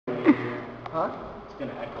Huh? It's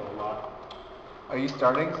gonna echo a lot. Are you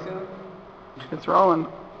starting soon? It's rolling.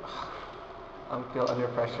 I feel under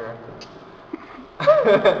pressure.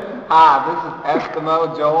 Hi, this is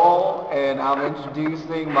Eskimo Joel, and I'm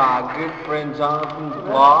introducing my good friend Jonathan's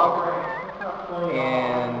vlog.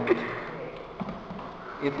 And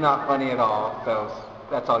it's not funny at all, so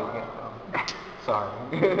that's all you get though. Sorry.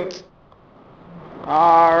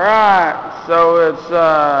 Alright, so it's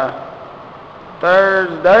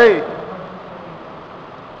Thursday,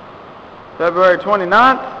 February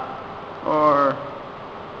 29th, or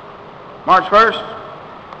March 1st.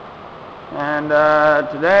 And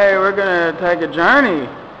today we're going to take a journey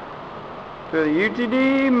to the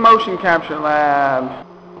UTD Motion Capture Lab.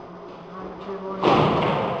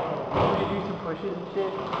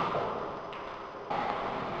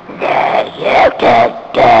 You can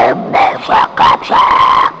do motion capture.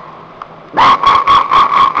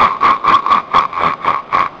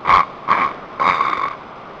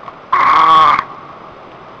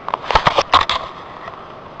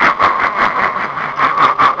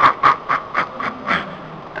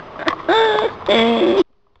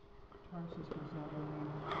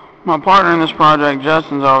 My partner in this project,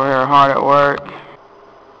 Justin's over here hard at work.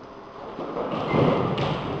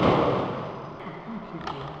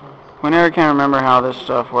 We never can remember how this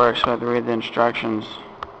stuff works, so I have to read the instructions.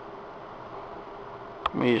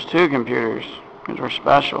 We use 2 computers, because we're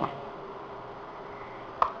special.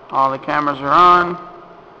 All the cameras are on.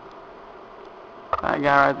 That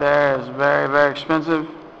guy right there is very, very expensive.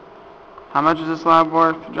 How much is this lab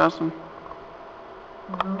worth, Justin?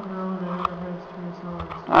 I don't know,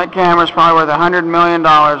 that camera's probably worth $100 million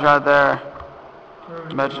right there.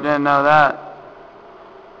 Bet you didn't know that.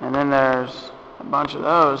 And then there's a bunch of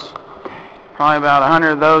those. Probably about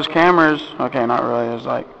 100 of those cameras. Okay, not really. There's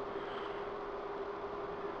like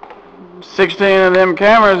 16 of them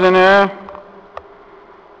cameras in there.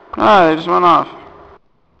 Oh, they just went off.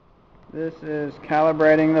 This is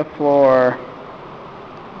calibrating the floor.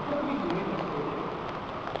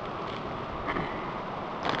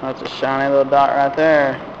 That's a shiny little dot right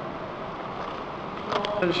there.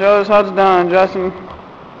 Show us how it's done, Justin.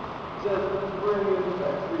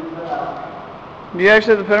 Do you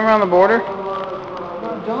actually have to put them around the border?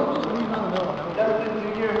 No, don't just leave it in the middle. Justin,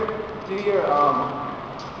 do your,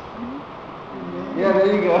 yeah, there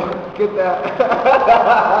you go. Get that.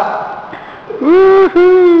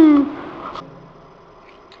 Woohoo!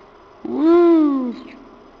 Woo!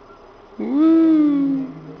 Woo!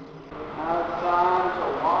 Now it's time to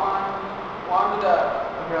warm it up.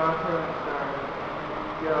 Okay, I'm feeling it start.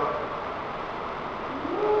 Go.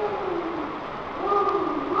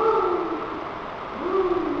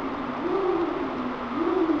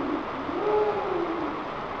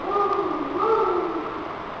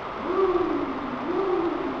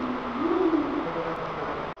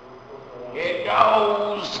 It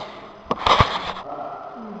goes!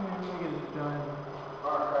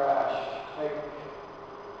 Car crash. Take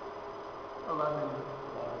 11.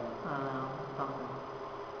 I don't know, something.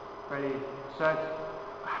 Ready, set.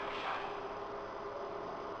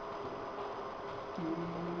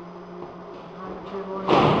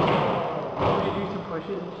 Do some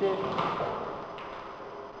pushes and shit.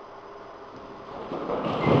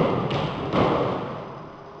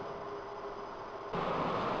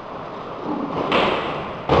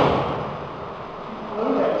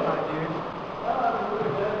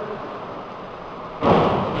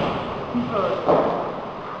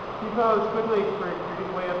 Keep those quickly for you're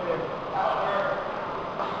getting way up there.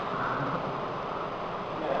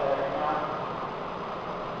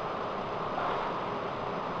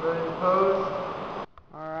 Ready to pose?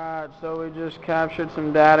 Alright, so we just captured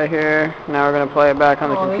some data here. Now we're going to play it back on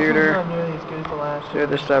the computer. This one's not nearly as good as the last See what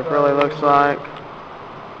this stuff really looks like.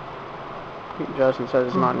 Justin says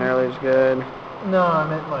it's not nearly as good. No, I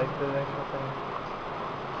meant like the actual thing.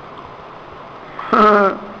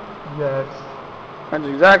 Yes. That's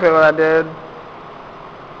exactly what I did.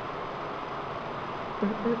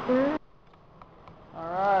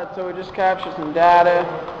 Alright, so we just captured some data.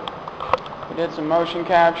 We did some motion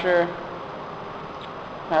capture.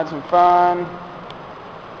 Had some fun.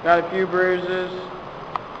 Got a few bruises.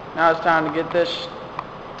 Now it's time to get this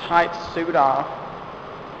tight suit off.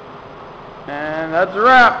 And that's a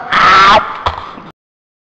wrap.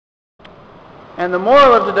 And the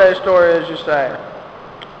moral of today's story is, you say,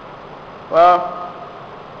 well,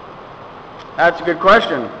 that's a good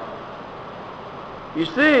question. You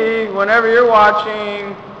see, whenever you're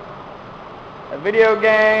watching a video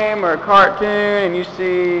game or a cartoon and you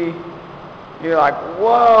see, you're like,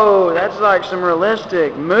 whoa, that's like some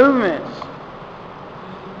realistic movements.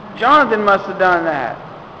 Jonathan must have done that.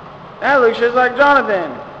 That looks just like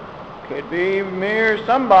Jonathan. Could be me or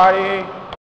somebody.